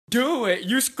Do it.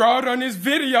 You scrolled on this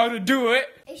video to do it.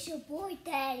 It's your boy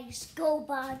Daddy's Go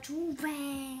by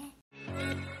Joovier.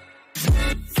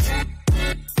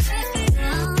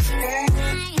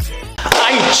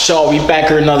 Alright, y'all, we back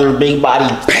with another big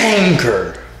body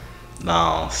banger. No,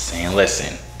 I'm saying,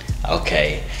 listen,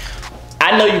 okay.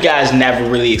 I know you guys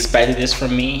never really expected this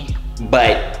from me,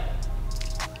 but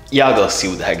y'all go see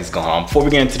what the heck is going on. Before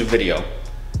we get into the video,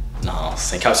 no, I'm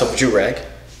saying, count yourself with Joovier.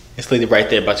 It's lady right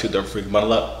there, about 2 3 freaking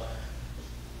bundle up.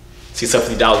 See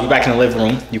 $70. We back in the living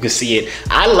room. You can see it.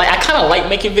 I kind of like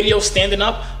making videos standing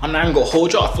up. I'm not even gonna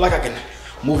hold y'all. I feel like I can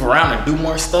move around and do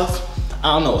more stuff.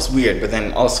 I don't know, it's weird, but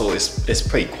then also it's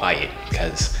pretty quiet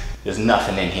because there's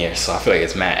nothing in here, so I feel like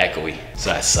it's mad echoey, so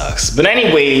that sucks. But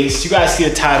anyways, you guys see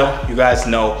the title. You guys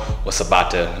know what's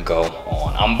about to go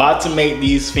on. I'm about to make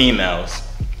these females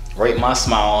rate my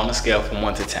smile on a scale from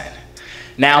 1 to 10.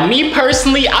 Now, me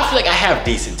personally, I feel like I have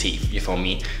decent teeth, you feel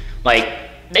me? Like,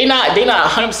 they not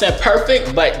 100%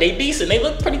 perfect, but they decent. They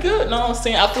look pretty good, you know what I'm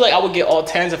saying? I feel like I would get all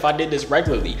 10s if I did this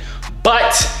regularly.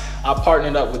 But I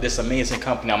partnered up with this amazing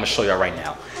company I'm gonna show y'all right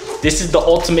now. This is the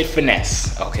ultimate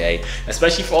finesse, okay?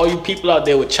 Especially for all you people out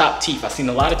there with chopped teeth. I've seen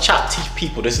a lot of chopped teeth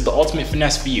people. This is the ultimate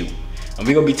finesse for you. And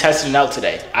we're gonna be testing it out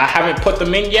today. I haven't put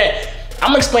them in yet. I'm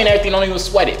gonna explain everything, don't even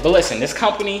sweat it. But listen, this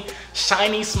company,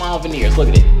 Shiny Smile Veneers, look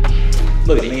at it.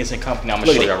 Look at the amazing company I'm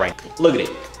gonna show y'all right now. Look at it,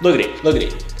 look at it, look at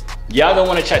it. Y'all gonna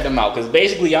wanna check them out, because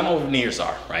basically y'all know what veneers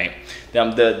are, right?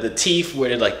 The teeth where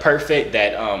they're like perfect,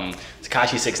 that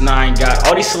Tekashi 6ix9ine got,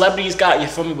 all these celebrities got, you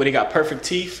feel me, where they got perfect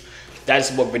teeth.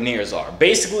 That's what veneers are.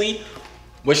 Basically,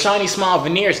 what Shiny Smile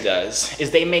Veneers does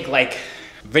is they make like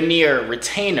veneer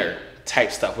retainer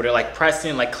type stuff where they're like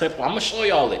pressing, like clip. I'm gonna show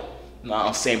y'all it, you know what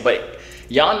I'm saying? But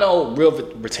y'all know real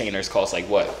retainers cost like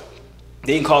what?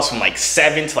 They can cost from like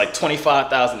 $7,000 to like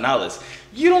 $25,000.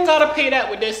 You don't gotta pay that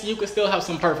with this, you can still have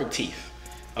some perfect teeth.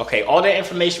 Okay, all that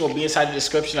information will be inside the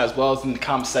description as well as in the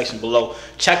comment section below.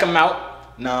 Check them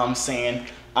out, know what I'm saying?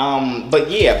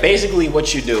 But yeah, basically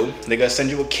what you do, they're gonna send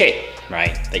you a kit,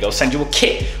 right? They gonna send you a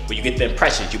kit where you get the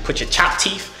impressions. You put your chopped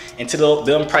teeth into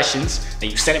the impressions,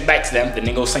 then you send it back to them, then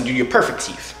they go send you your perfect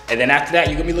teeth. And then after that,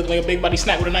 you're gonna be looking like a big body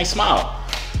snack with a nice smile.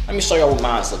 Let me show y'all what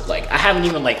mine look like. I haven't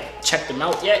even like checked them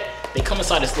out yet. They come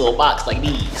inside this little box like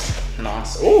these. You know,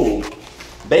 ooh.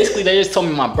 Basically, they just told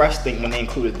me my brush thing when they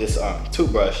included this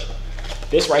toothbrush.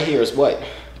 This right here is what?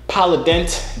 Polydent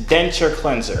Denture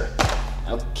Cleanser.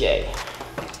 Okay.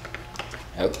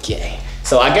 Okay.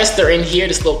 So I guess they're in here,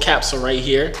 this little capsule right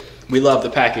here. We love the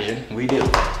packaging. We do.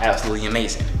 Absolutely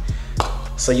amazing.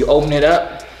 So you open it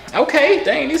up. Okay,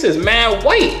 dang, this is mad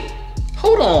white.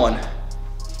 Hold on.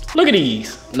 Look at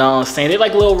these. No, I'm saying they're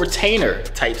like little retainer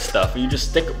type stuff. You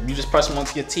just press them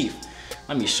onto your teeth.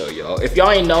 Let me show y'all. If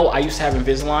y'all ain't know, I used to have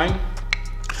Invisalign.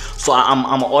 So I'm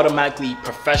an automatically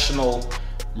professional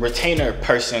retainer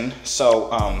person. So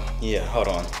yeah, hold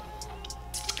on.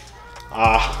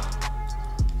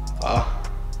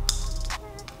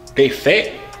 They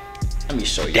fit. Let me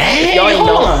show you. Dang, if y'all ain't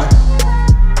know,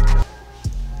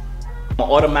 I'm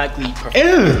automatically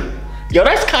professional. Yo,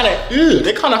 that's kind of,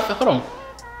 they kind of, hold on.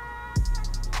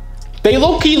 They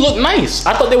low-key look nice.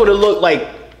 I thought they would have looked like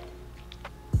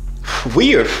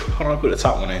weird. Hold on, put the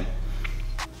top one in.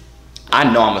 I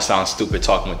know I'm gonna sound stupid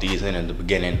talking with these in the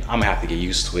beginning. I'm gonna have to get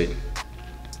used to it.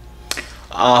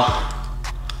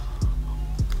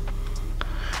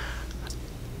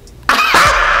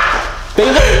 They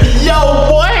look,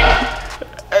 yo,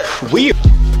 what? Weird.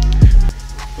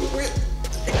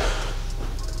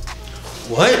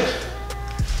 What?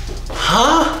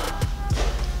 Huh?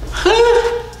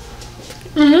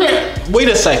 Wait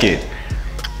a second.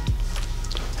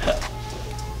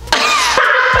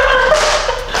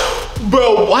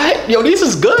 Bro, what? Yo, this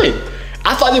is good.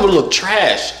 I thought they would look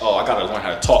trash. Oh, I gotta learn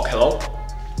how to talk. Hello?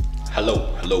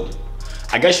 Hello, hello.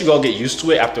 I guess you gotta get used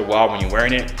to it after a while when you're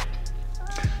wearing it.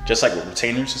 Just like with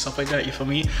retainers and stuff like that, you feel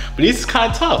me? But these is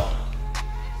kind of tough.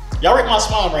 Y'all rate my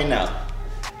smile right now.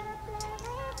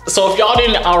 So if y'all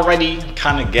didn't already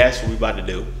kind of guess what we about to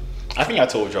do, I think I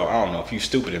told y'all, I don't know if you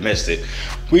stupid and missed it.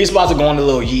 We just about to go on the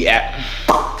little Yee app.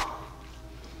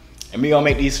 And we gonna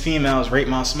make these females rate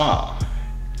my smile.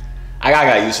 I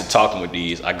got used to talking with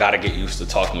these. I gotta get used to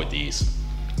talking with these.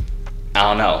 I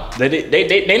don't know.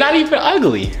 They not even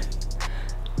ugly.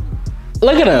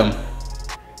 Look at them.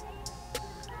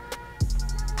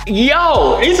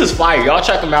 Yo, this is fire. Y'all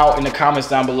check them out in the comments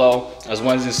down below. As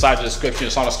well as inside the description.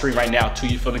 It's on the screen right now too.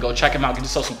 You feel me? Go check them out. Get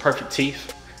yourself some perfect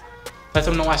teeth. Let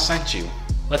them know I sent you.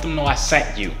 Let them know I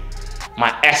sent you.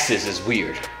 My S's is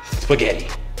weird. Spaghetti.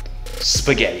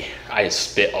 Spaghetti. I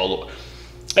just spit all over.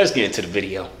 Let's get into the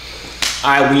video. All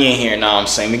right, we in here now. I'm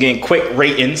saying we're getting quick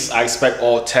ratings. I expect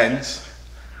all 10s.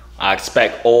 I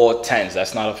expect all 10s.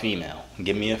 That's not a female.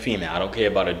 Give me a female. I don't care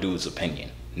about a dude's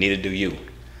opinion. Neither do you.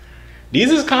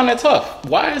 These is kind of tough.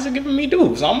 Why is it giving me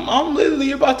dudes? I'm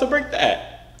literally about to break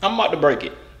that. I'm about to break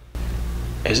it.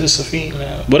 Is this a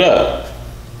female? What up?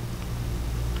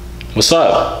 What's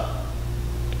up?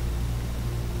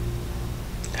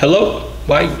 Hello?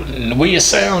 Why? Where your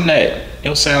sound at?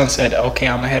 Your sound said, okay,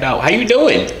 I'm gonna head out. How you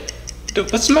doing?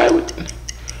 What's the matter with you?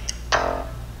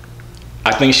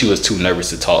 I think she was too nervous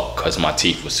to talk because my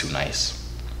teeth was too nice.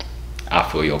 I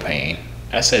feel your pain.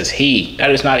 That says he.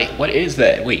 That is not it. What is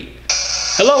that? Wait.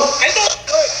 Hello?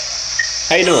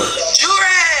 How you doing?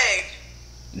 Jurag.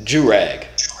 Jurag.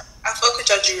 I fuck with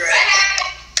your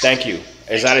Jurag. Thank you.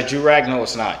 Is that a Jurag? No,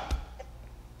 it's not.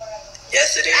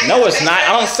 Yes, it is. No, it's not.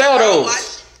 I don't sell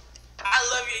those. I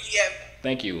love you. Yeah.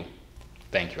 Thank you.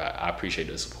 Thank you. I appreciate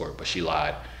the support, but she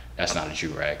lied. That's not a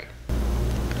Jurag.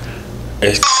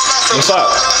 What's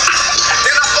up?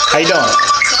 How you doing?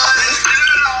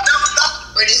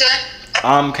 What'd you say?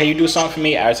 Can you do something for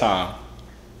me at a time?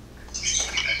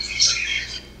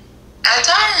 At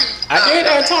time? I did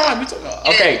at a time.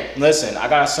 Okay, listen, I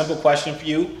got a simple question for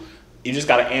you. You just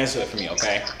gotta answer it for me,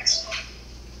 okay?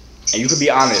 And you can be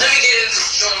honest. Let me get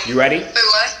it. You ready? Wait,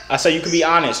 what? I said you can be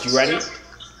honest. You ready?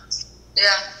 Yeah.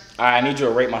 Alright, I need you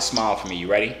to rate my smile for me. You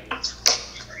ready?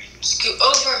 Scoot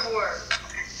over, whore.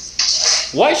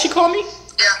 What? She called me?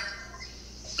 Yeah.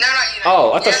 No, not you.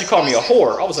 Oh, I thought she called me a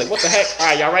whore. I was like, what the heck?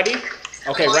 Alright, y'all ready?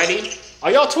 Okay, ready?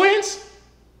 Are y'all twins?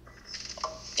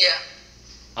 Yeah.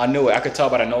 I knew it. I could tell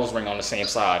by the nose ring on the same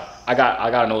side. I got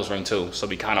a nose ring too, so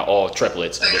we kind of all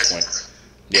triplets at this point.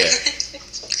 Yeah.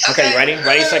 Okay, you ready?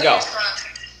 Ready, set, go.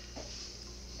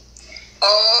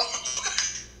 Oh.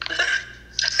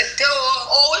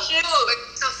 Oh, what you do? Wait,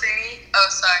 still singing? Oh,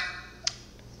 sorry.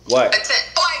 What? Oh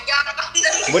my God.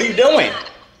 What are you doing?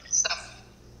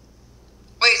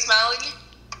 Wait, smile again.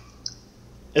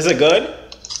 Is it good? A 10,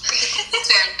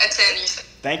 you said.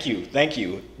 Thank you, thank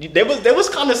you. They was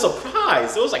kind of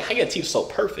surprised. It was like, how your teeth so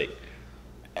perfect?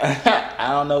 I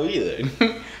don't know either.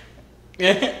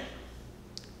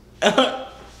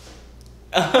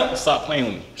 Stop playing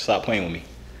with me. Stop playing with me.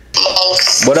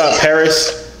 What up,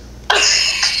 Paris?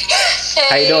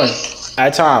 How you doing?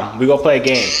 At time, we gonna play a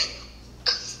game.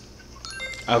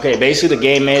 Okay, basically the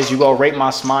game is you gonna rate my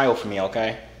smile for me,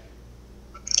 okay?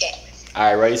 Okay. All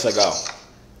right, ready, so go.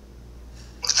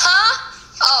 Huh?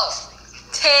 Oh,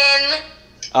 10.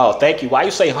 Oh, thank you. Why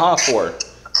you say huh for?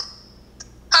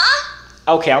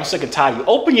 Huh? Okay, I'm sick and tired of you.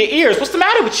 Open your ears. What's the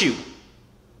matter with you?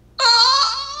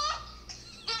 Oh.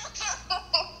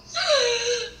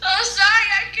 I'm sorry,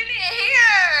 I couldn't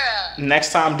hear.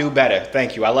 Next time, do better.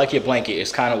 Thank you. I like your blanket.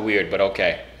 It's kind of weird, but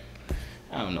okay.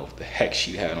 I don't know what the heck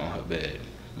she had on her bed.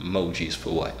 Emojis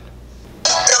for what?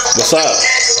 What's up?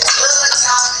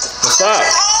 What's up?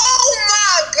 Oh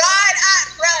my God,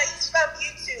 bro, it's from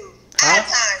YouTube. Huh?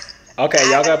 Okay,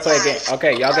 y'all gotta play a game.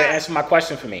 Okay, y'all gotta answer my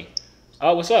question for me.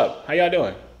 Oh, what's up? How y'all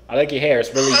doing? I like your hair.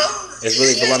 It's really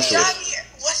voluptuous.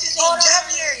 What's his name?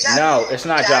 Joovier. No, it's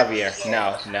not Joovier.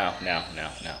 No.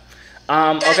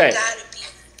 Okay.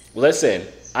 Listen,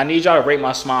 I need y'all to rate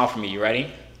my smile for me. You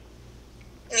ready?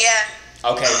 Yeah.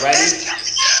 Okay, ready?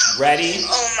 Ready?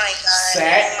 Oh my God.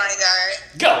 Set. Oh my God.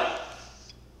 Go.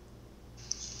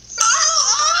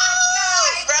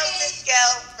 Oh, broke the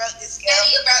scale. Broke the scale.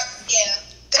 Yeah, you broke the scale.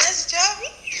 That's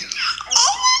Joovier.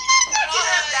 Oh my God.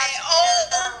 Oh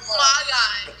my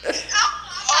God.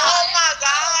 Oh my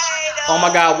God. Oh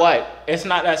my God, what? It's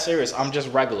not that serious. I'm just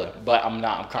regular, but I'm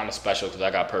not. I'm kind of special because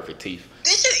I got perfect teeth.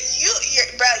 This is you're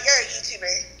bro. You're a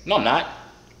YouTuber. No, I'm not.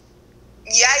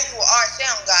 Yeah, you are.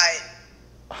 Sound guy.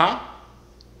 Huh?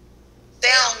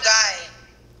 Sound guy.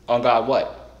 On God,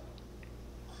 what?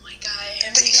 Oh my God. I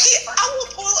will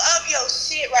pull up your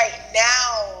shit right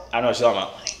now. I know what you're talking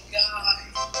about.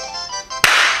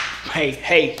 Oh my God.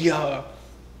 Hey, yo.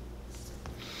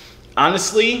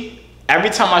 Honestly, every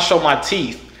time I show my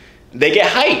teeth, they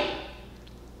get hype.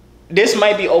 This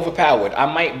might be overpowered. I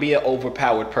might be an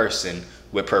overpowered person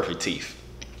with perfect teeth.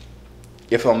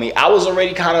 You feel me? I was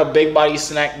already kind of a big body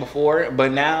snack before,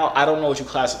 but now I don't know what you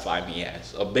classify me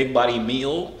as. A big body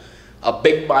meal? A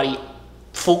big body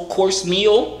full course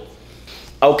meal?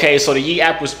 Okay, so the Yeet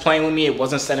app was playing with me. It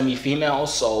wasn't sending me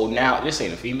females, so now this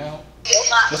ain't a female.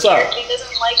 What's up? He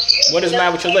doesn't like you. What is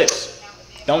mad with your lips?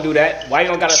 Don't do that. Why you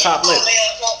don't got a top lip?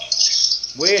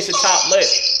 Where's your top lip?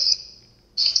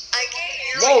 I can't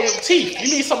hear Whoa, your teeth. You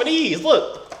need some of these.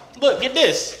 Look, get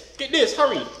this. Get this,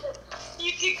 hurry.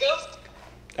 You can go.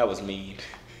 That was mean.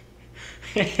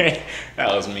 That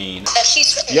was mean.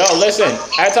 Yo, listen,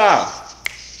 at time.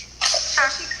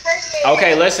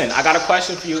 Okay, listen. I got a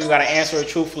question for you. You gotta answer it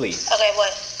truthfully. Okay,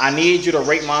 what? I need you to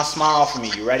rate my smile for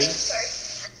me. You ready?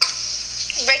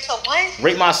 Rate your what?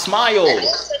 Rate my smile. Okay,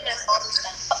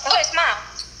 smile.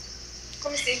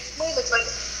 Let me see. What do you look like?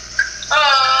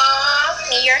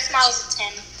 Yeah, your smile is a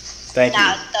 10. Thank you.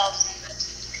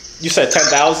 1,000. You said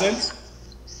 10,000?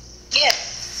 Yeah.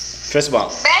 Fist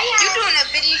bump. You doing a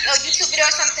video, a YouTube video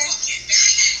or something?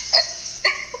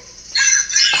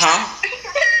 Huh?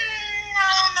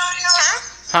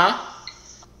 Huh?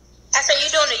 I said you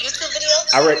doing a YouTube video?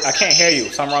 I can't hear you.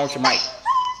 Something wrong with your mic.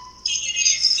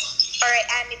 All right,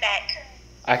 add me back.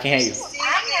 I can hear you.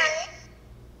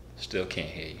 Still can't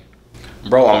hear you.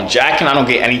 Bro, I'm jacking. I don't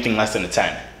get anything less than a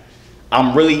 10.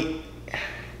 I'm really...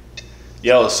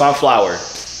 Yo, sunflower.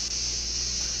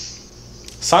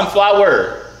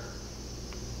 Sunflower.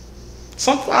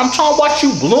 I'm trying to watch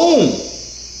you bloom.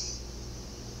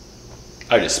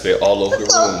 I just spit all over the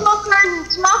room.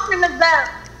 Smoke in the bell.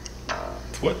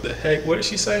 What the heck? What did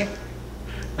she say?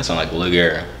 That sounds like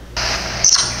Ligera.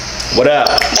 What up?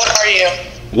 What are you?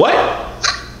 What?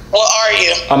 What are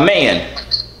you? A man.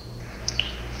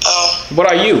 Oh, What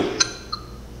are you?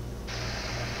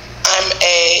 I'm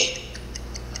a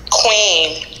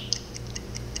queen.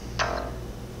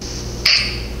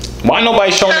 Why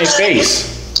nobody showing their face?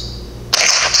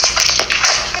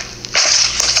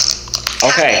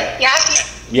 Okay.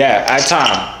 Yeah, at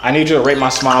time. I need you to rate my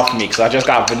smile for me because I just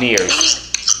got veneers.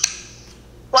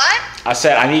 What? I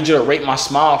said I need you to rate my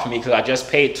smile for me because I just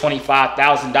paid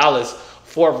 $25,000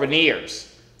 for veneers.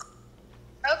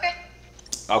 Okay.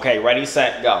 Okay, ready,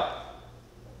 set, go.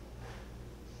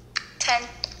 10.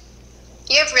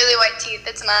 You have really white teeth.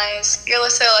 It's nice. You're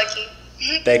so lucky.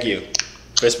 Thank you.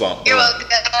 Fist bump. You're welcome.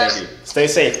 Thank you. Stay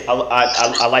safe. I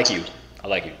like you. I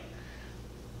like you.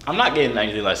 I'm not getting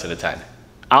anything less than a 10.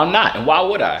 I'm not. And why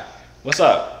would I? What's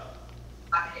up?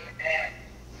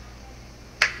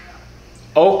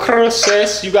 Okay,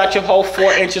 sis. You got your whole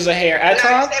 4 inches of hair. At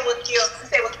time? Say what's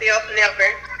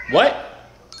never. What?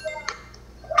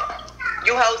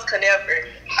 You hoes can never.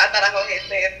 I thought I was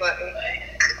saying something.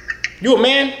 You a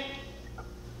man?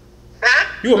 Huh?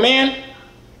 You a man?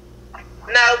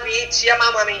 No, bitch. You're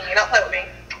my mommy. You don't play with me.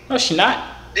 No, she not.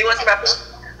 Do you want to see my pussy?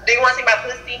 Do you want to see my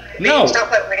pussy? No. Bitch, don't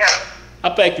play with me, huh? I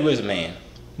bet you is a man.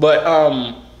 But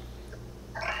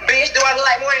Bitch, do I look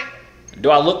like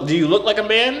one? do you look like a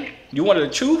man? You want the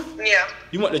truth? Yeah.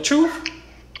 You want the truth?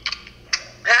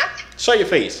 Huh? Show your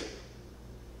face.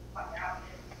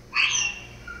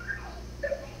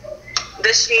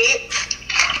 The shit.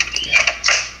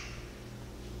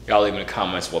 Y'all leave in the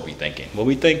comments what we thinking. What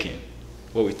we thinking?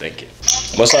 What we thinking?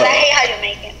 What's up? I hate how you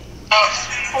make it.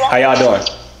 How y'all doing?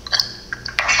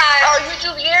 Hi. Oh, you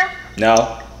Joovier?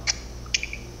 No.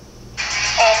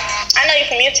 Oh, I know you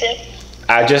from YouTube.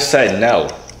 I just said no.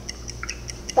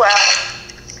 Well.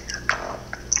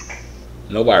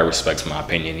 Nobody respects my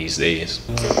opinion these days.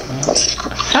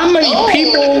 How many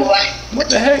people? What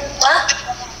the heck? What?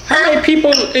 How many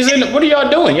people is in? What are y'all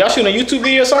doing? Y'all shooting a YouTube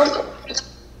video or something?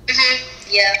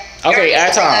 Yeah. Okay,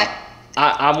 at time.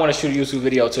 I want to shoot a YouTube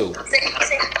video too.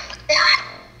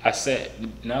 I said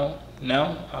no.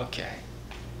 Okay.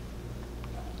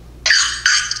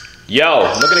 Yo,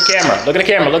 look at the camera. Look at the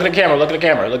camera. Look at the camera. Look at the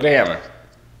camera. Look at the camera.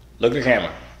 Look at the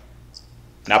camera.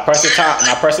 Now press the time.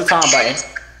 Now press the time button.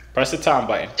 Press the time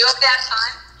button. Do it that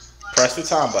time. Press the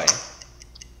time button.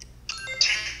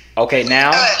 Okay,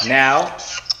 now,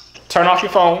 turn off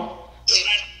your phone.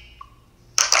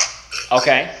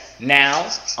 Okay, now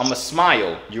I'm gonna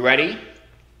smile. You ready?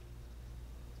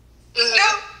 No.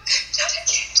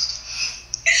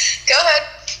 Go ahead.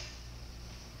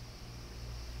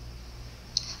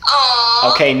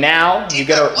 Aww. Okay, now you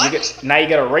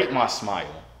gotta rate my smile.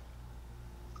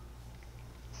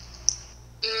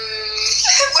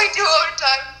 Wait, do it one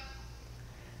time.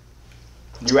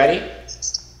 You ready?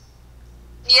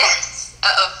 Yes.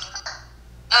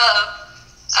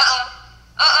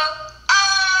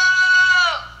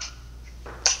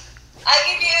 I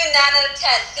give you a 9 out of 10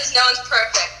 because no one's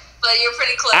perfect, but you're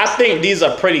pretty close. I think these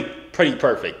are pretty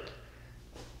perfect.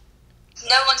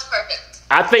 No one's perfect.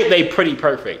 I think they pretty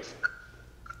perfect.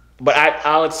 But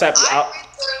I'll accept it. I rate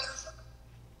them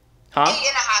Huh? 8.5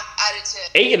 out of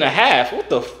 10. 8.5? What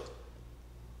the?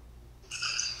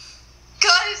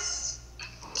 Because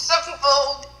some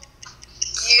people,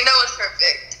 no one's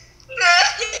perfect.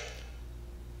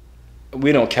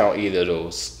 We don't count either of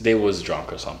those. They was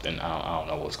drunk or something. I don't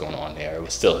know what's going on there. It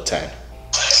was still a 10.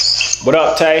 What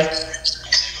up, Tay?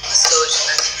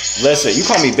 Listen, you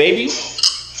call me baby?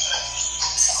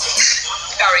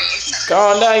 How are you?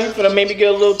 Calm down. You finna make me get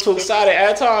a little too excited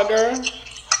at time, girl.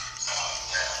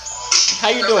 How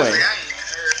you doing?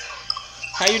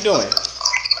 How you doing?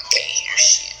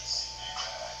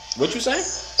 What you say?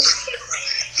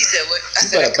 You said what? You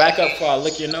better back up before I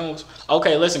lick your nose.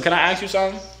 Okay, listen. Can I ask you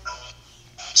something?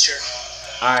 Sure.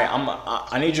 All right,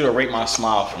 I need you to rate my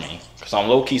smile for me, because I'm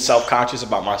low-key self-conscious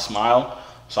about my smile,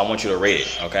 so I want you to rate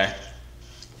it, okay?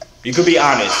 You could be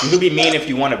honest. You could be mean if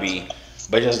you want to be,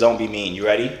 but just don't be mean. You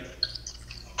ready? You're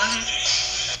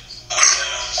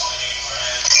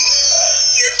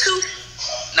 2.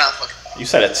 No, fuck it. You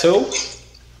said a 2? No, fuck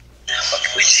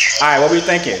it with you. All right, what were you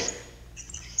thinking?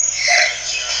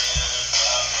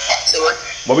 So what?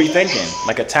 What were you thinking?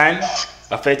 Like a 10?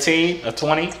 A 15? A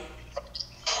 20?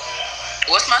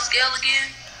 What's my scale again?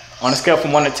 On a scale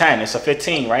from 1 to 10, it's a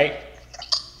 15, right?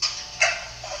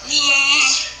 Yeah,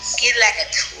 get like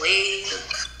a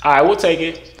 12. All right, we'll take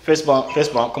it. Fist bump,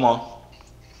 come on.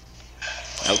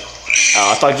 Nope.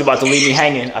 I thought you were about to leave me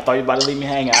hanging. All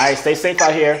right, stay safe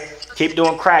out here. Keep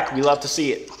doing crack. We love to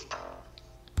see it.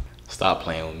 Stop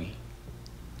playing with me.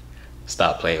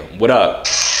 Stop playing with me. What up?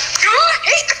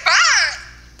 He's fine.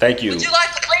 Thank you. Would you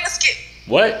like to play a skit?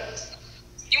 What?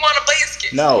 You want to play a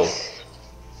skit? No.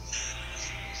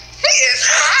 He is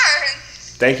fine.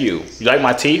 Thank you. You like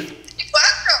my teeth? You're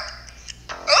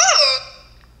welcome.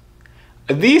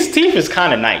 Ooh. These teeth is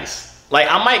kind of nice. Like,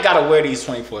 I might gotta wear these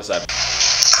 24/7.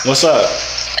 What's up?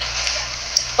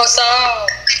 What's up?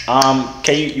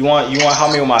 Can you want to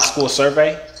help me with my school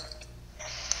survey?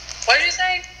 What did you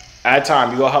say? At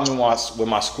time, you gonna help me with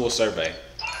my school survey.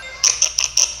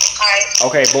 Alright.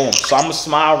 Okay, boom. So I'm gonna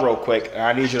smile real quick, and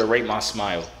I need you to rate my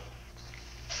smile.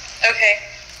 Okay.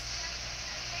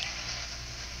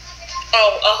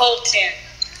 Oh, a whole 10.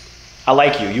 I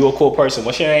like you. You a cool person.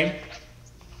 What's your name?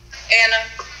 Anna.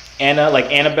 Anna,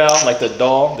 like Annabelle, like the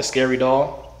doll, the scary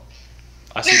doll.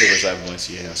 I see the resemblance.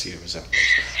 Yeah, I see the resemblance.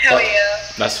 Hell But yeah.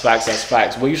 that's facts. That's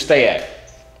facts. Where you stay at?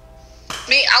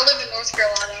 Me, I live in North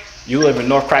Carolina. You live in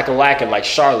North Crack-a-Lackin', like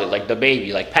Charlotte, like the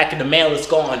baby, like packing the mail is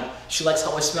gone. She likes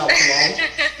how it smells.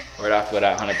 Right after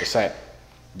that, 100%.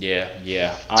 Yeah.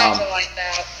 Something like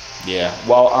that. Yeah.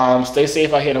 Well, stay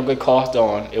safe out here. No good calls,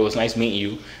 Dawn. It was nice meeting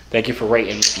you. Thank you for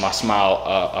rating my smile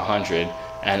 100.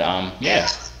 And yeah.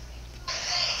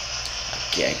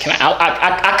 Yeah. Can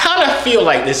I kind of feel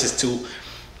like this is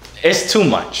it's too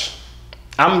much.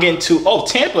 I'm getting too. Oh,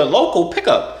 Tampa local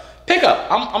pickup.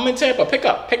 I'm in Tampa. Pick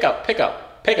up.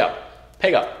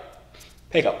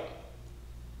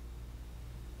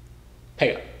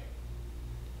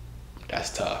 That's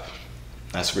tough.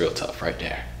 That's real tough right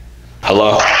there.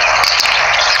 Hello.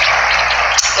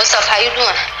 What's up? How you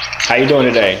doing? How you doing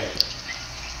today?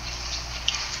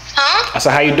 Huh? I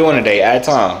said, how you doing today? At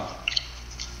time.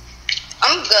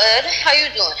 I'm good. How you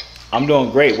doing? I'm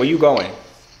doing great. Where you going?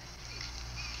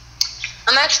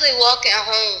 I'm actually walking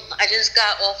home. I just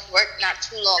got off work not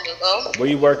too long ago. Where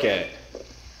you work at?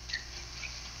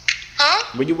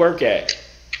 Huh? Where you work at?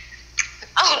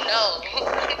 Oh no.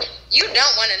 You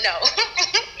don't want to know.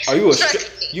 Are you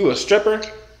a stripper?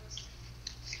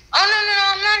 Oh no,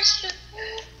 I'm not a stripper.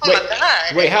 Oh Wait, my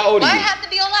god. wait, how old are Why you? I have to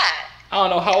be all that? I don't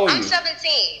know. How old are I'm you?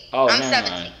 17. Oh, I'm never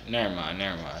 17. mind.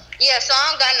 Never mind. Yeah, so I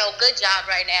don't got no good job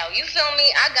right now. You feel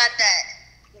me? I got that.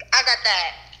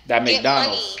 That Get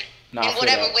McDonald's. money Nah, I in feel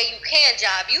whatever that. way you can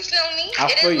job. You feel me? I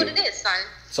It feel is what you. it is, son.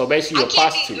 So basically, I you're a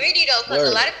can't prostitute. be greedy though, because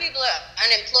Word. a lot of people are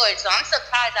unemployed. So I'm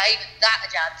surprised I even got a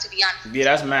job, to be honest. Yeah,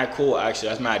 that's mad cool. Actually,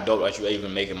 that's mad dope that you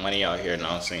even making money out here.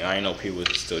 Now I'm saying I ain't know people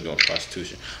was still doing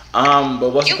prostitution.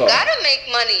 But what's it You called? gotta make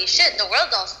money. Shit, the world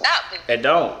don't stop. It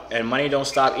don't, and money don't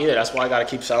stop either. That's why I gotta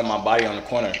keep selling my body on the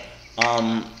corner.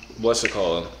 What's it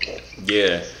called?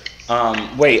 Yeah.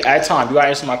 Wait, at time, you gotta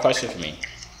answer my question for me.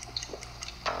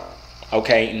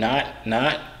 Okay, not.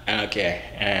 Okay.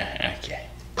 Okay.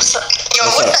 What's up? Yo,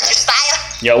 What's what's up? up, your style?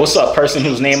 Yo, what's up, person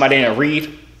whose name I didn't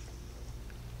read?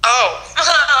 Oh.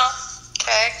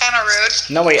 Okay, kind of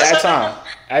rude. No, wait, at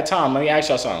time, let me ask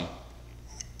y'all something.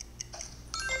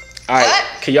 All right,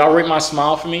 What? can y'all rate my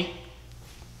smile for me?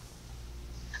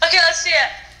 Okay, let's see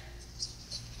it.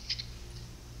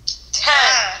 10.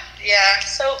 Yeah.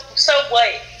 So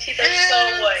white. Keep it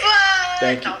so white.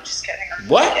 Thank you. No, I'm just kidding. I'm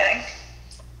What? Just kidding.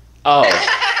 Oh,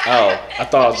 I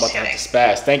thought I was about to have to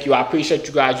spaz. Thank you, I appreciate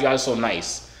you guys. You guys are so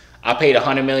nice. I paid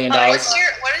 $100 million. What does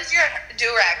your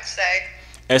do-rag say?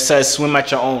 It says swim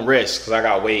at your own risk because I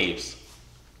got waves.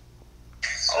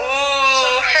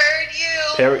 Oh, heard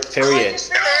you. Period.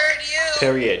 Heard you.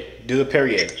 Period. Do the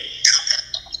period.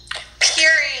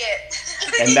 Period.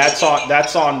 And that's on what?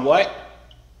 That's on what?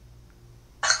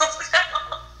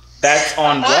 That's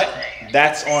on what?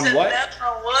 That's on what?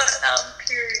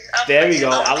 Period. There we go.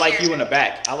 I like you in the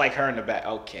back. I like her in the back.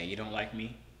 Okay, you don't like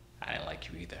me? I didn't like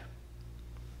you either.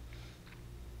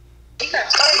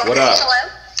 What up?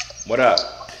 Hello? What up?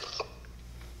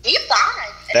 You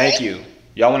fine. Thank you.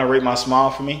 Y'all want to rate my smile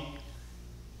for me?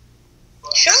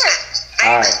 Sure.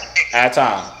 All right. At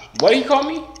time. What do you call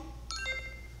me?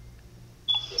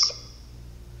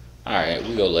 All right,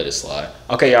 we gonna let it slide.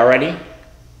 Okay, y'all ready?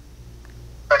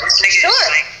 Sure.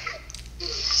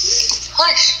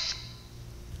 Hush.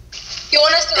 You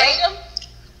want us to rate him?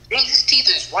 His teeth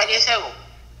is white as hell.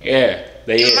 Yeah,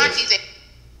 they My is. teeth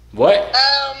What?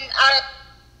 Out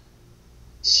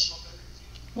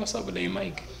What's up with their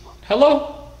mic? Hello?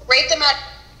 of, rate them at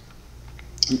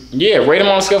Yeah, rate them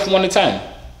on a scale from 1 to 10.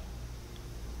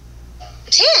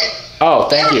 10. Oh,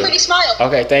 They thank have a you. pretty smile.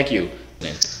 Okay, thank you.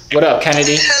 What up,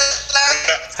 Kennedy?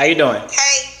 Hello. How you doing?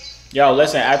 Hey. Yo,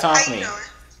 listen, at time How for you me.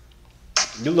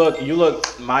 doing? You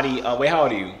look mighty. Wait, how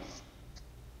old are you?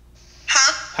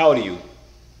 Huh? How old are you?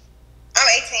 I'm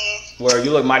 18. Where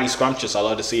you look mighty scrumptious. I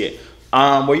love to see it.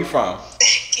 Where you from?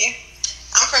 Thank you.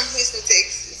 I'm from Houston,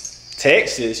 Texas.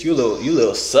 Texas. You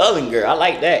little southern girl. I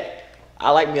like that. I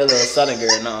like me a little southern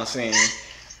girl. You know what I'm saying?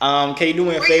 Can you do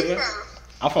me a Where favor? you from?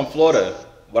 I'm from Florida,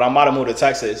 but I'm about to move to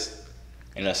Texas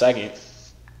in a second.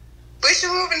 But you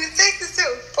moving to Texas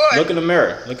too? For Look in the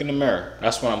mirror. Look in the mirror.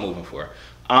 That's what I'm moving for.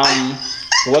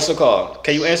 What's it called?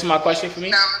 Can you answer my question for me?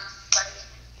 No.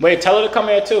 Wait, tell her to come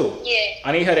here too. Yeah.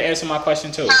 I need her to answer my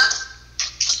question too.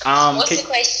 What's the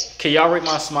question? Can y'all rate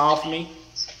my smile for me?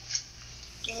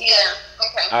 Yeah.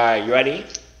 Okay. All right, you ready?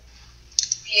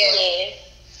 Yeah.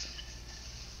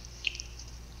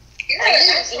 You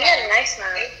had a nice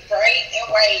smile. Bright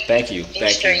and white. Thank you. And Thank you.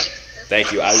 straight.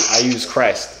 Thank you. I use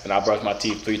Crest and I brush my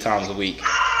teeth 3 times a week.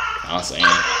 I'm saying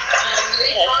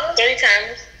 3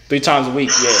 times. 3 times a week.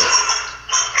 Yeah. You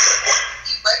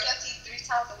brush your teeth 3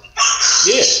 times a week.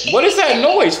 Yeah. What is that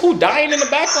noise? Who dying in the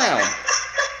background?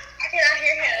 I cannot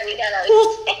hear him. We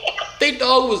got They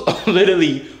dog was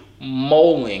literally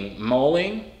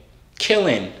mauling,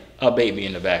 killing a baby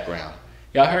in the background.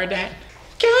 Y'all heard that?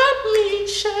 Got me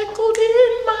shackled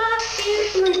in my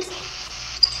embrace.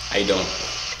 How you doing?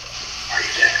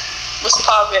 What's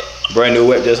poppin'? Brand new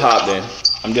whip just hopped in.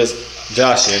 I'm just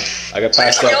joshing. I got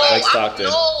passed up like Stockton.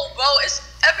 No, bro. It's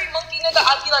every monkey nigga.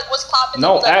 I be like, what's poppin'?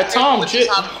 No, They be like, at Tom, what shit. is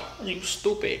poppin'? You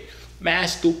stupid. Mad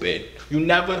stupid. You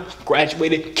never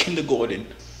graduated kindergarten.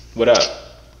 What up?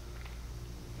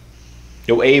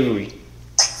 Yo, Avery.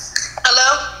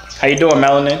 Hello? How you doing,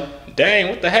 Melanin? Dang,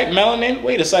 what the heck, Melanin?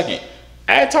 Wait a second.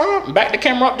 Add Tom, back the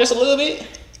camera up just a little bit.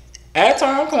 Add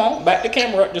Tom, come on, back the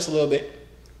camera up just a little bit.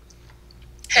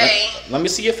 Hey. Let me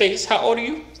see your face. How old are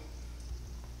you?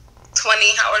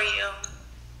 20. How old are you?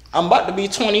 I'm about to be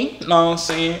 20. Know what I'm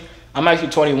saying? I'm actually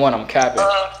 21. I'm capping.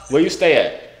 Where you stay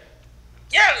at?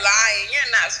 You're lying.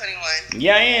 You're not 21.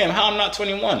 Yeah, I am. How I'm not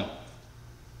 21? Nah,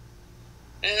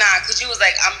 because you was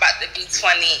like, I'm about to be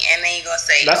 20, and then you going to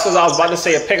say... That's because I was about to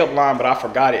say a pickup line, but I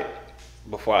forgot it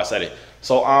before I said it.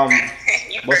 So,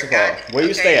 You what's it forgot. called? Where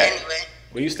you stay at? Anyway,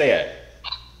 Where you stay at?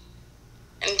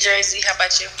 in Jersey. How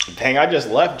about you? Dang, I just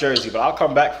left Jersey, but I'll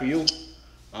come back for you.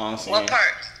 I'm saying. What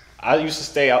part? I used to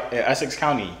stay out in Essex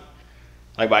County,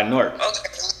 like by Newark. Okay.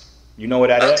 You know where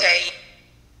that is? Okay.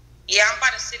 Yeah, I'm by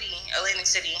the city, Atlantic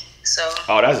City. So...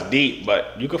 Oh, that's deep,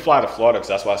 but you could fly to Florida because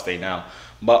that's where I stay now.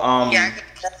 But yeah, I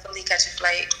could definitely catch a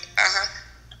flight.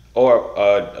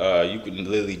 or you can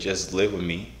literally just live with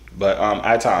me. But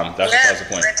at time, that's the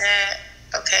point.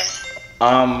 Okay.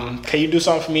 Can you do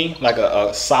something for me, like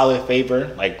a solid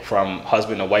favor, like from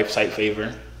husband to wife type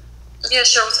favor? Yeah,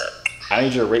 sure. What's up? I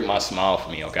need you to rate my smile for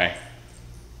me, okay?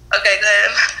 Okay,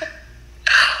 good.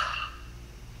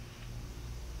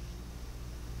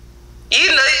 You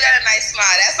know you got a nice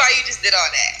smile. That's why you just did all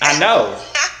that.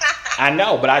 I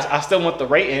know, but I still want the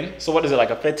rating. So what is it,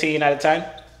 like a 15 out of 10?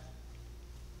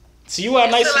 So you got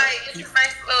a nice. It's a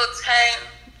nice little 10.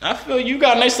 I feel you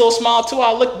got a nice little smile too.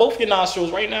 I'll lick both your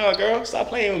nostrils right now, girl. Stop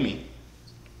playing with me.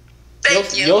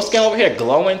 Thank you. Your skin over here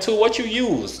glowing too. What you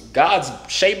use? God's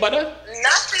shea butter?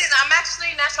 Nothing. I'm actually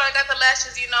natural. I got the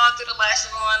lashes. You know, I threw the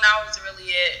lashes on. That was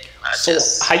really it. So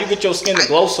how you get your skin to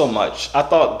glow so much? I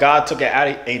thought God took it out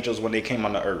of angels when they came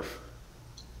on the earth.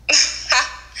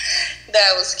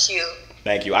 That was cute.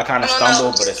 Thank you. I kind of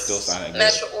stumbled, but it still sounded good.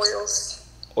 Natural oils.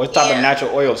 What type of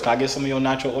natural oils? Can I get some of your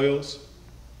natural oils?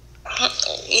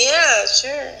 Yeah,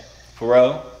 sure. For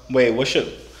real? Wait, what's your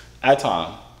at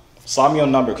time? Slide me your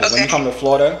number because when you come to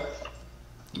Florida,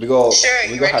 we go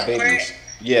have babies.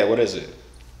 Yeah, what is it?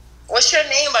 What's your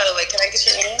name, by the way? Can I get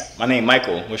your name? My name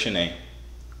Michael. What's your name?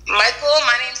 Michael.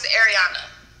 My name's Ariana.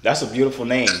 That's a beautiful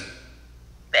name.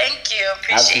 Thank you.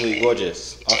 Appreciate Absolutely it.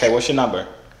 gorgeous. Okay, what's your number?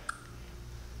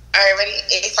 All right, ready?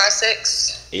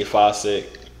 856.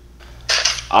 856.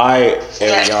 Alright,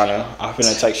 Ariana. I'm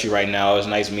finna text you right now. It was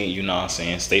nice meeting you, know what I'm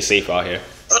saying? Stay safe out here.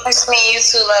 Nice meeting you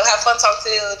too, love. Have fun talking to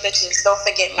these little bitches. Don't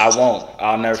forget me. I won't.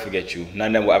 I'll never forget you. None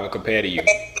of them will ever compare to you.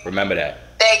 Remember that.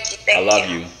 Thank you. Thank I love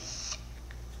you.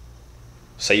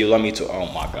 Say you love me too. Oh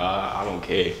my God. I don't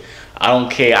care. I don't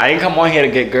care. I didn't come on here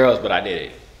to get girls, but I did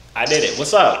it. I did it.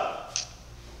 What's up?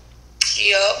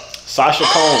 Yo. Sasha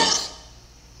Combs.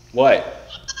 What?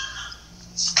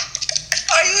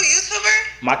 Are you a YouTuber?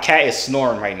 My cat is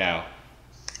snoring right now.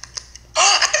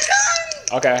 Oh, I'm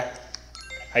done. Okay.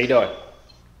 How you doing?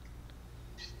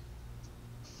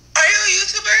 Are you a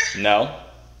YouTuber? No.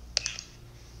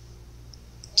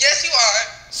 Yes, you are.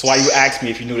 So why you asked me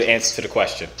if you knew the answer to the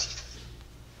question?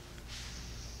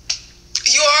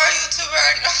 You are a YouTuber,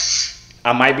 I know.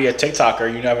 I might be a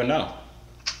TikToker. You never know.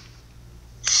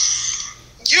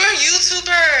 You're a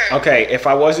YouTuber. Okay, if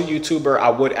I was a YouTuber, I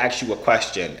would ask you a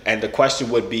question. And the question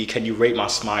would be, can you rate my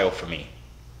smile for me?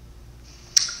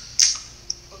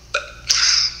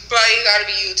 Bro, you gotta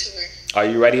be a YouTuber. Are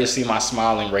you ready to see my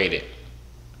smile and rate it?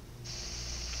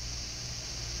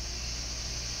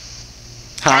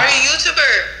 Are Huh? you a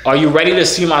YouTuber? Are you ready to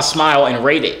see my smile and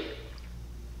rate it?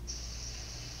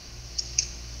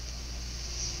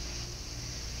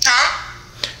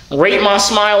 Huh? Rate my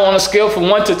smile on a scale from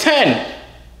 1 to 10.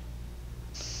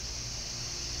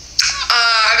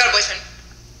 I got a boyfriend.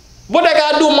 What that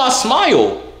gotta do with my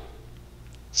smile?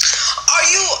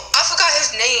 I forgot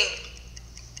his name.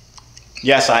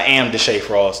 Yes, I am Deshae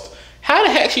Frost. How the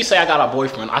heck she say I got a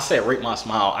boyfriend? I said rate my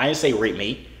smile. I didn't say rate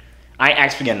me. I ain't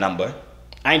asked for your number.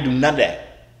 I ain't do none of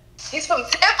that. He's from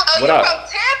Tampa. Oh, What you're up? from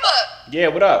Tampa. Yeah,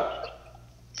 what up?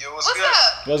 Yo, What's good?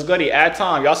 up? What's goody? Add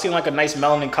time. Y'all seem like a nice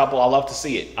melanin couple. I love to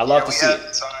see it. I love to see it.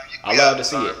 I love to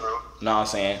see it. Bro. Know what I'm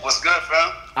saying? What's good,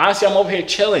 fam? Honestly, I'm over here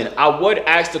chilling. I would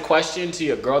ask the question to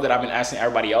your girl that I've been asking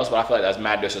everybody else, but I feel like that's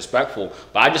mad disrespectful.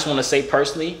 But I just want to say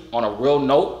personally, on a real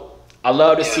note, I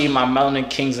love to see my melanin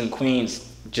kings and queens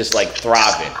just like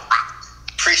thriving.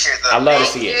 Appreciate that. I love to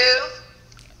Thank see it. you.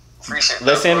 Appreciate that.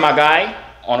 Listen, bro. my guy,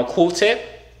 on a cool tip,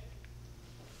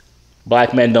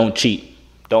 black men don't cheat.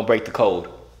 Don't break the code.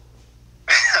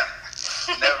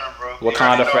 Never, bro.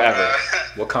 Wakanda forever.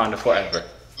 Wakanda forever.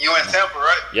 You in Tampa,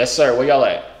 right? Yes, sir. Where y'all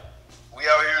at? We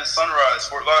out here in Sunrise,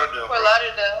 Fort Lauderdale. Fort bro.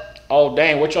 Lauderdale. Oh,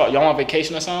 dang. What y'all on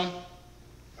vacation or something?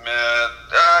 Man,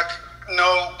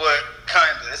 no, but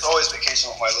kinda. It's always vacation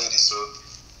with my lady, so.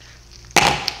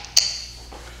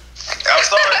 I'm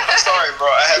sorry, bro.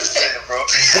 I have to say it, bro.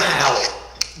 Wow.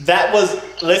 That was,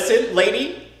 listen,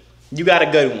 lady, you got a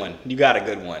good one. You got a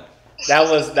good one. That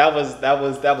was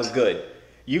good.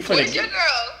 You finna Where's your girl?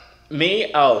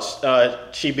 me? Oh,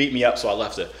 she beat me up, so I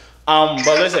left her. But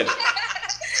listen,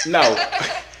 no,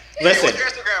 listen. What's your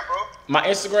Instagram, bro? My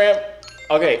Instagram.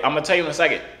 Okay, I'm gonna tell you in a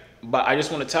second, but I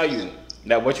just want to tell you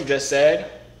that what you just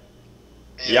said.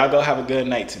 Y'all go have a good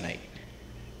night tonight.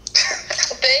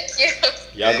 Thank you.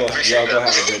 Y'all go appreciate have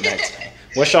that. a good night tonight.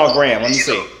 What's y'all gram? Let me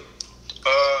see.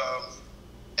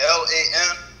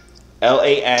 LANDAU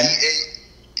LANDAU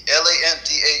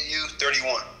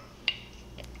 31.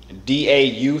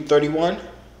 31.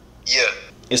 Yeah.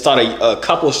 And start a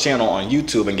couples channel on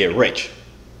YouTube and get rich.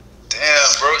 Damn,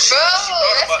 bro. She Bro, thought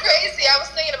that's about that. crazy. I was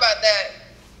thinking about that.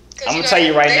 'Cause, I'm gonna know, tell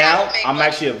you right they have now, to make I'm money.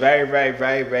 actually a very, very,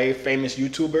 very, very famous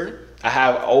YouTuber. I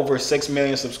have over 6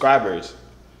 million subscribers.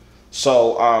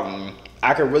 So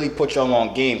I could really put y'all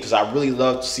on game because I really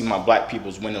love to see my black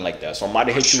peoples winning like that. So I'm about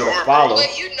to hit you with a Sure, follow.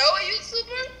 Wait, you know a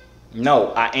YouTuber?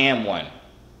 No, I am one.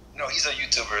 No, he's a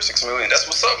YouTuber, 6 million. That's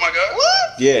what's up, my guy.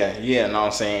 What? Yeah, know what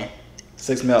I'm saying?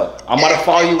 6 mil. I'm about to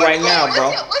follow you right now, bro.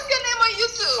 What's your name on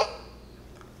YouTube?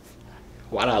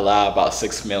 Why'd I lie about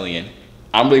 6 million?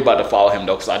 I'm really about to follow him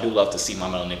though, because I do love to see my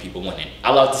melanin people winning.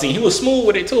 I love to see, he was smooth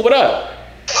with it too. What up?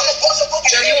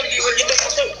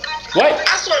 What?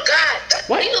 I swear to God.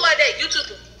 What? You look like that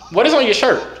YouTuber. What is on your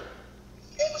shirt?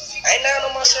 Ain't nothing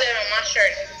on my shirt. On my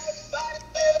shirt.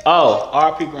 Oh,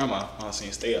 RP grandma. Oh, see,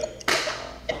 stay up.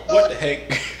 What the heck?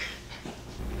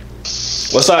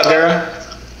 What's up, girl?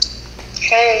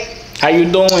 Hey. How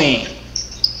you doing?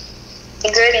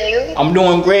 Good, and you? I'm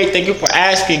doing great. Thank you for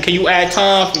asking. Can you add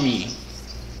time for me?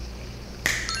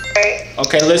 Right.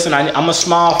 Okay, listen, I'm gonna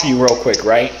smile for you real quick,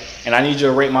 right? And I need you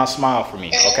to rate my smile for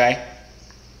me, okay?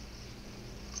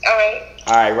 Alright.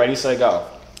 All right, ready, set, go.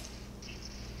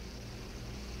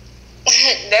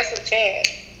 That's a chance.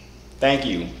 Thank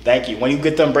you. When you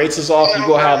get them braces off, you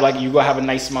gonna have a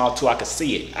nice smile too. I can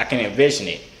see it. I can envision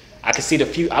it. I can see the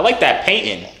future. I like that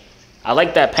painting.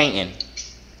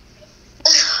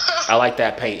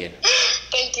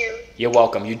 Thank you. You're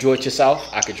welcome. You draw it yourself?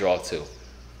 I could draw too.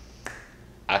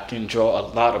 I can draw a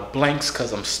lot of blanks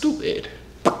because I'm stupid.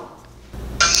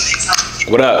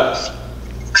 What up?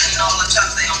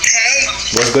 Hey.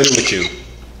 What's goody with you?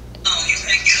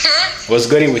 What's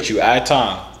goody with you? I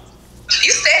Tom.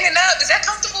 You standing up? Is that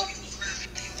comfortable?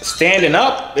 Standing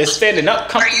up? Is standing up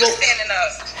comfortable? Are you standing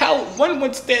up? How, when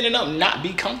would standing up not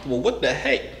be comfortable? What the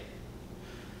heck?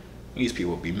 These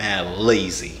people be mad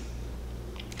lazy.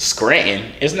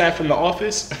 Scranton, isn't that from The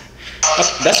Office?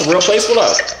 That's a real place. What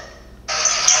up?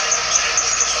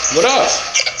 What up?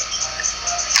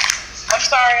 I'm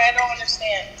sorry, I don't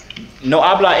understand. No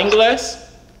habla inglés?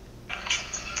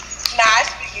 Nah, I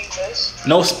speak English.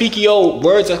 No speaky old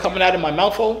words are coming out of my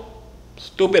mouth, oh?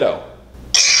 Stupido.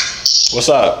 What's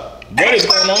up? What is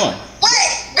going on?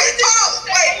 Wait.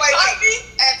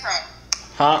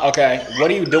 Huh? Okay. What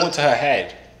are you doing to her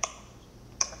head?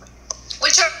 I'm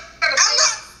not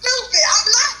stupid. I'm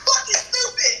not fucking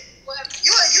stupid.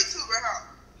 You a YouTuber,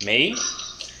 huh? Me?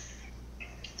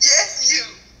 Yes, you.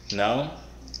 No.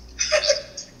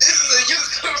 This is a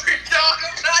YouTuber, dog.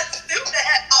 I'm not stupid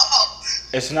at all.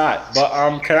 It's not. But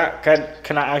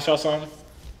can I ask y'all something?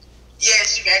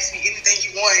 Yes, you can ask me anything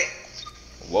you want.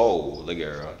 Whoa, look at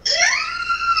her.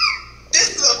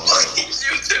 This is a fucking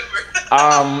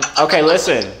YouTuber. Okay,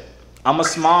 listen. I'm gonna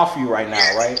smile for you right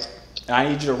now, right? And I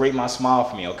need you to rate my smile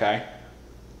for me, okay?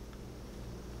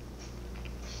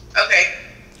 Okay.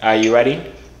 Are you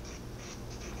ready?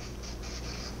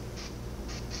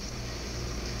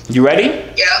 You ready?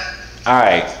 Yeah.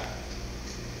 Alright.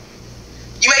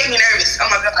 You make me nervous. Oh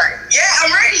my god. Yeah,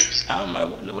 I'm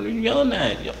ready. What are you yelling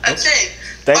at? I'm saying.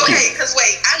 Thank you. Okay, because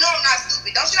wait, I know I'm not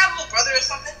stupid. Don't you have a little brother or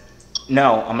something?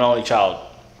 No, I'm an only child.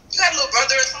 You got a little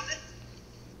brother or something?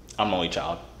 I'm an only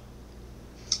child.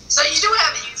 So you do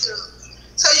have a YouTube.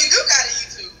 So you do got a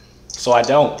YouTube. So I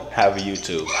don't have a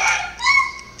YouTube.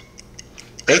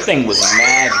 They thing was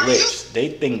mad glitch. They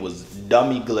thing was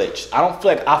dummy glitch. I don't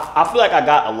feel like I feel like I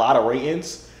got a lot of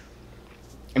ratings,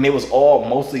 and it was all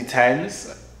mostly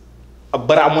 10s.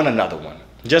 But I want another one.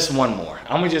 Just one more.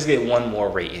 I'm gonna just get one more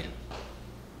rating.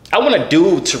 I want a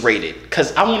dude to rate it,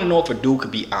 cause I want to know if a dude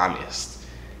could be honest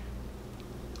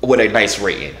with a nice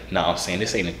rating. No, I'm saying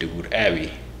this ain't a dude.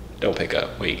 Abby, don't pick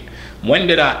up. Wait, when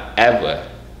did I ever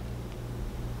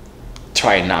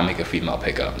try and not make a female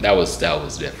pick up? That was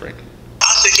different.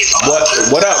 What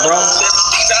up, bro?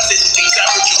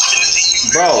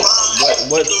 Bro,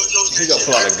 what? He gonna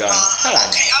pull out a gun. Hold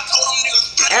on.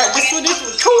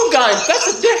 This two guns. That's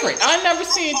a different. I never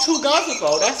seen two guns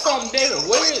before. That's something different.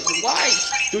 Why?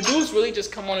 Do dudes really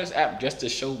just come on this app just to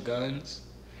show guns?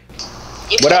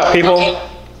 What up, people?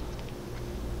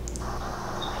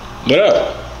 What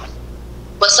up?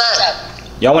 What's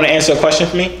up? Y'all want to answer a question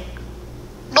for me?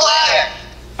 Boy.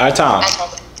 All right, Tom.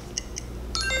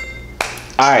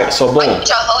 All right, so boom.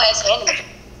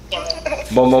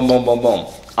 Boom, boom, boom, boom, boom.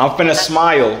 I'm finna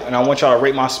smile, and I want y'all to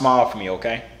rate my smile for me,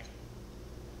 okay?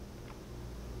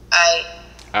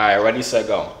 All right, ready, set,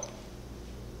 go.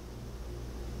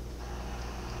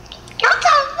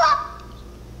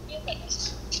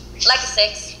 Like a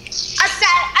 6. A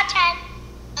 10.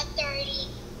 A 30.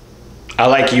 I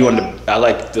like you and I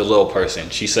like the little person.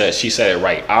 She said it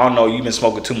right. I don't know. You've been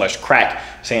smoking too much crack.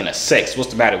 Saying a 6. What's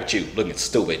the matter with you? Looking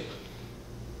stupid.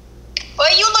 Boy,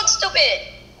 you look stupid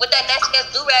with that nasty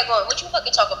ass do-rag on. What you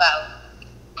fucking talk about?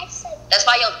 That's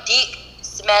why your dick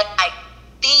smells like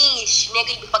fish,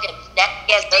 nigga. You fucking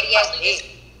nasty ass, dirty ass bitch.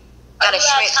 Got a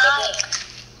shrink,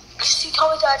 nigga. She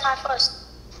told me to have time first.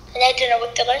 And I didn't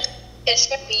with Dylan. It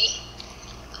should be.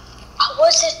 How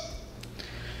was it?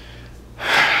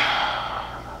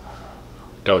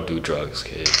 Don't do drugs,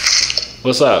 kids.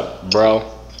 What's up, bro?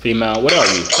 Female, what are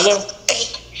you? Hello?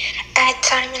 Add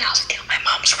time and I'll steal my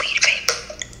mom's weed vape.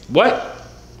 What?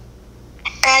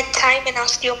 Add time and I'll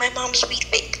steal my mom's weed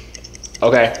vape.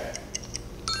 Okay.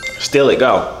 Steal it,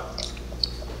 go.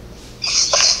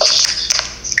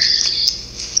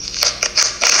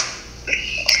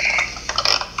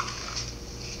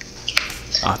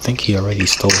 I think he already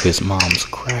stole his mom's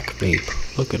crack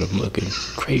vape. Look at him looking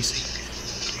crazy.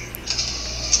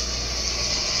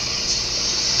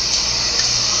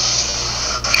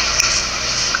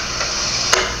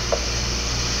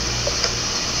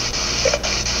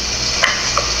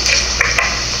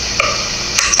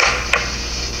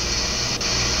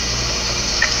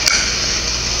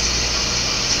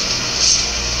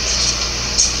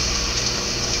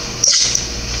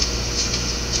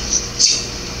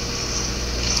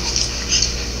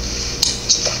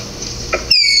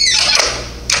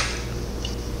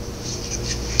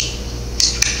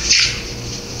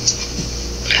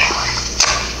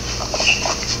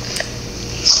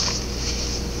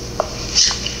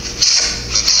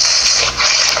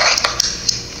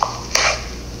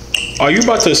 Are you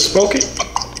about to smoke it?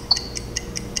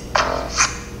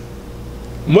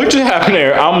 What just happened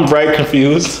there? I'm very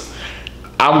confused.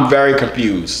 I'm very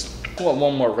confused. I want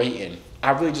one more rating.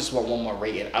 I really just want one more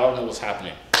rating. I don't know what's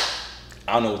happening.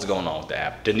 I don't know what's going on with the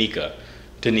app. Danica,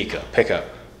 pick up.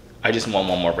 I just want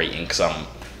one more rating because I'm...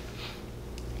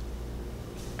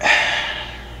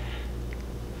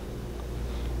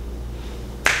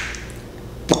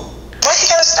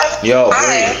 Yo,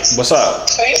 Bree, what's up?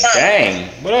 Where you from? Dang,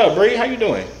 what up, Bree? How you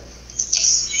doing?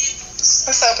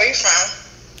 What's up? Where you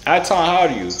from? Aton, how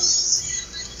old are you?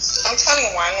 I'm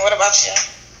 21. What about you?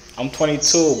 I'm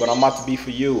 22, but I'm about to be for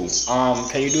you.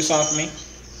 Can you do something for me?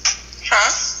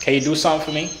 Huh? Can you do something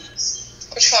for me?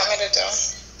 What you want me to do?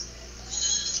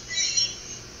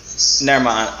 Never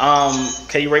mind.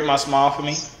 Can you rate my smile for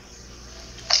me?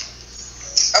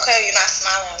 Okay, you're not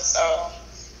smiling, so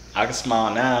I can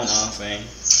smile now, you know what I'm saying?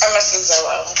 I'm a 0.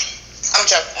 I'm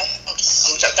joking.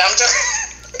 I'm joking.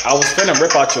 I was finna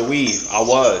rip out your weave. I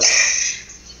was.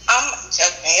 I'm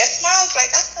joking. It smiles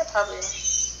like I could probably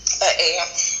an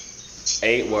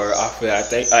 8. 8 word. I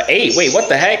think 8. Wait, what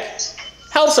the heck?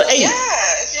 How's an 8? Yeah,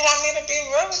 if you want me to be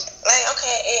real, like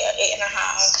okay, 8 or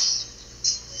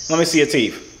 8.5. Let me see your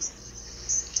teeth.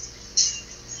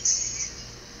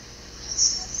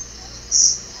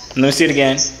 Let me see it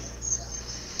again.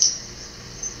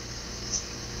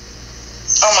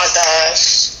 Oh my gosh.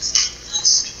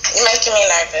 You're making me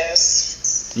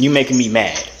nervous. You making me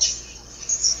mad.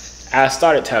 I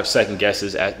started to have second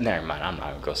guesses at... Never mind, I'm not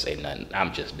even gonna say nothing.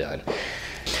 I'm just done.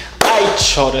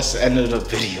 Alright, y'all, that's the end of the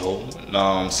video. You know what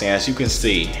I'm saying? As you can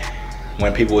see,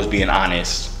 when people was being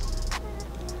honest,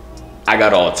 I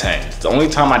got all 10s. The only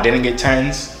time I didn't get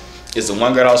 10s is the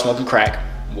one girl that was smoking crack.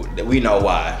 We know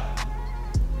why.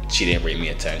 She didn't rate me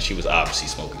a 10. She was obviously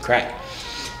smoking crack.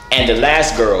 And the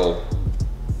last girl,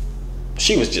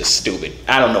 she was just stupid.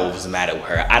 I don't know what was the matter with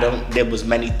her. There was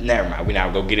many, never mind. We're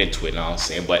not gonna get into it, you know what I'm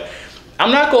saying? But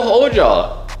I'm not gonna hold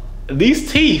y'all.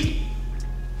 These teeth,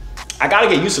 I gotta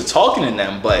get used to talking in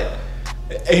them, but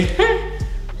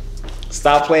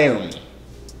stop playing with me.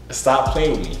 Stop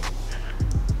playing with me.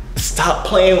 Stop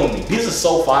playing with me. These are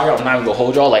so fire. I'm not even gonna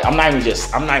hold y'all. Like, I'm not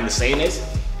even saying this.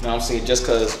 You know what I'm saying? Just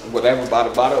cause whatever,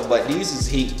 bada. But these is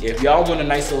heat. If y'all want a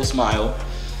nice little smile,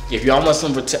 if y'all want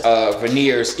some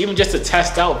veneers, even just to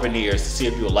test out veneers to see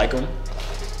if you'll like them,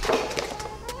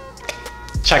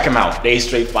 check them out. They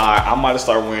straight fire. I'm about to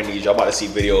start wearing these. Y'all about to see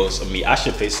videos of me. I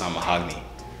should FaceTime Mahogany.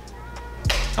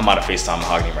 I'm about to FaceTime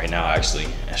Mahogany right now, actually,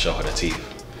 and show her the teeth.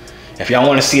 If y'all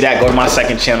want to see that, go to my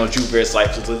second channel, Joovier's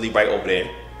Life. It's literally right over there.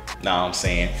 Know what I'm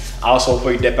saying? Also,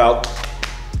 before you dip out,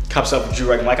 cups up with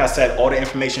Joovier. Like I said, all the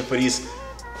information for these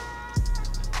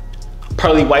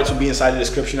pearly whites will be inside the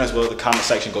description as well as the comment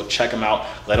section. Go check them out.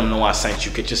 Let them know I sent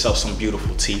you. Get yourself some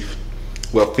beautiful teeth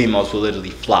where females will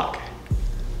literally flock.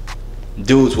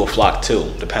 Dudes will flock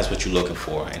too. Depends what you're looking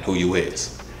for and who you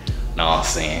is. Know what I'm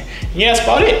saying? Yeah, that's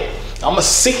about it. I'ma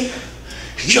see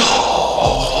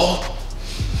y'all.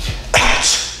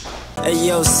 Hey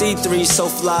yo, C3 so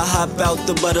fly, hop out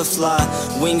the butterfly.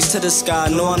 Wings to the sky,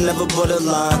 no I'm never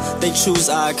borderline. They choose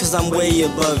I, cause I'm way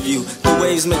above you. The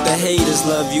waves make the haters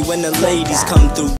love you when the ladies come through.